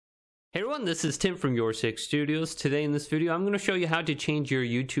Hey everyone, this is Tim from YourSix Studios. Today in this video, I'm going to show you how to change your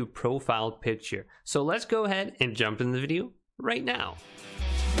YouTube profile picture. So let's go ahead and jump in the video right now.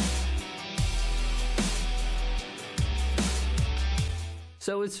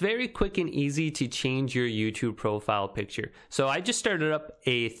 So it's very quick and easy to change your YouTube profile picture. So I just started up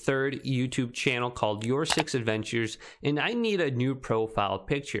a third YouTube channel called YourSixAdventures, and I need a new profile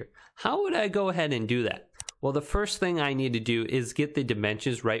picture. How would I go ahead and do that? Well, the first thing I need to do is get the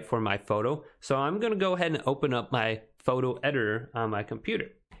dimensions right for my photo. So I'm going to go ahead and open up my photo editor on my computer.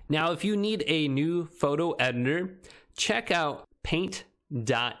 Now, if you need a new photo editor, check out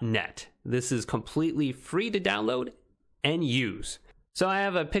paint.net. This is completely free to download and use. So I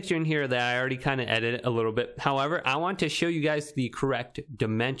have a picture in here that I already kind of edited a little bit. However, I want to show you guys the correct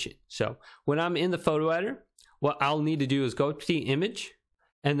dimension. So when I'm in the photo editor, what I'll need to do is go to the image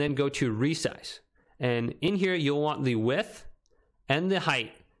and then go to resize. And in here, you'll want the width and the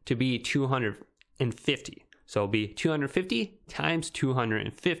height to be 250. So it'll be 250 times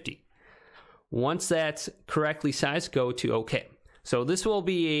 250. Once that's correctly sized, go to OK. So this will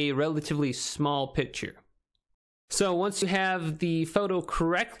be a relatively small picture. So once you have the photo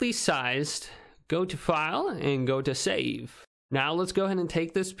correctly sized, go to File and go to Save. Now let's go ahead and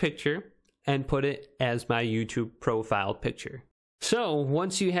take this picture and put it as my YouTube profile picture. So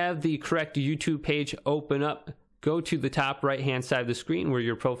once you have the correct YouTube page open up, go to the top right hand side of the screen where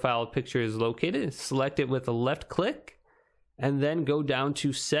your profile picture is located, select it with a left click, and then go down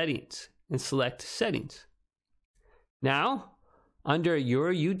to Settings and select Settings. Now, under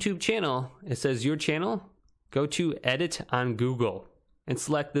your YouTube channel, it says Your Channel, go to Edit on Google and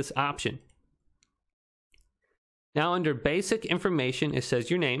select this option. Now under Basic Information, it says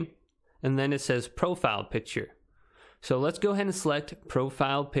your name, and then it says Profile Picture. So let's go ahead and select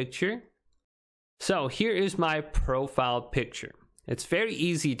Profile Picture. So here is my profile picture. It's very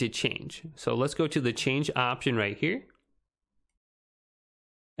easy to change. So let's go to the change option right here.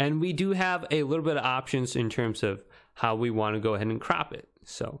 And we do have a little bit of options in terms of how we want to go ahead and crop it.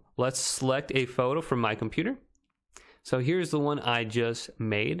 So let's select a photo from my computer. So here's the one I just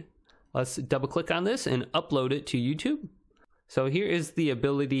made. Let's double click on this and upload it to YouTube. So here is the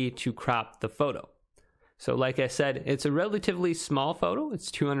ability to crop the photo. So like I said, it's a relatively small photo.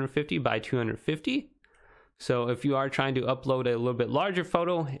 It's 250 by 250. So if you are trying to upload a little bit larger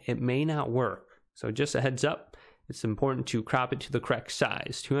photo, it may not work. So just a heads up, it's important to crop it to the correct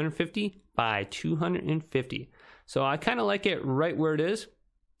size, 250 by 250. So I kind of like it right where it is,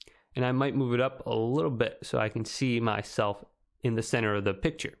 and I might move it up a little bit so I can see myself in the center of the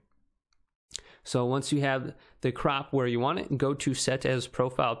picture. So once you have the crop where you want it, go to Set as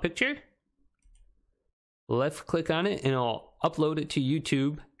Profile Picture. Left click on it and it'll upload it to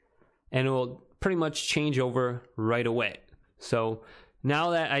YouTube, and it will pretty much change over right away. So now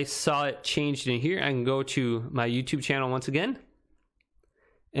that I saw it changed in here, I can go to my YouTube channel once again.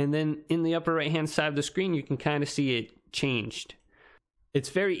 And then in the upper right hand side of the screen, you can kind of see it changed. It's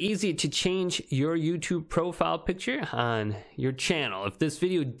very easy to change your YouTube profile picture on your channel. If this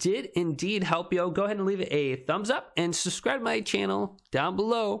video did indeed help you, go ahead and leave it a thumbs up and subscribe to my channel down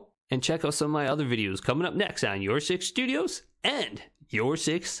below. And check out some of my other videos coming up next on YourSix Studios and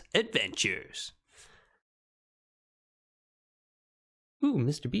YourSixAdventures. Ooh,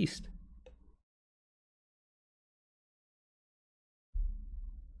 Mr. Beast.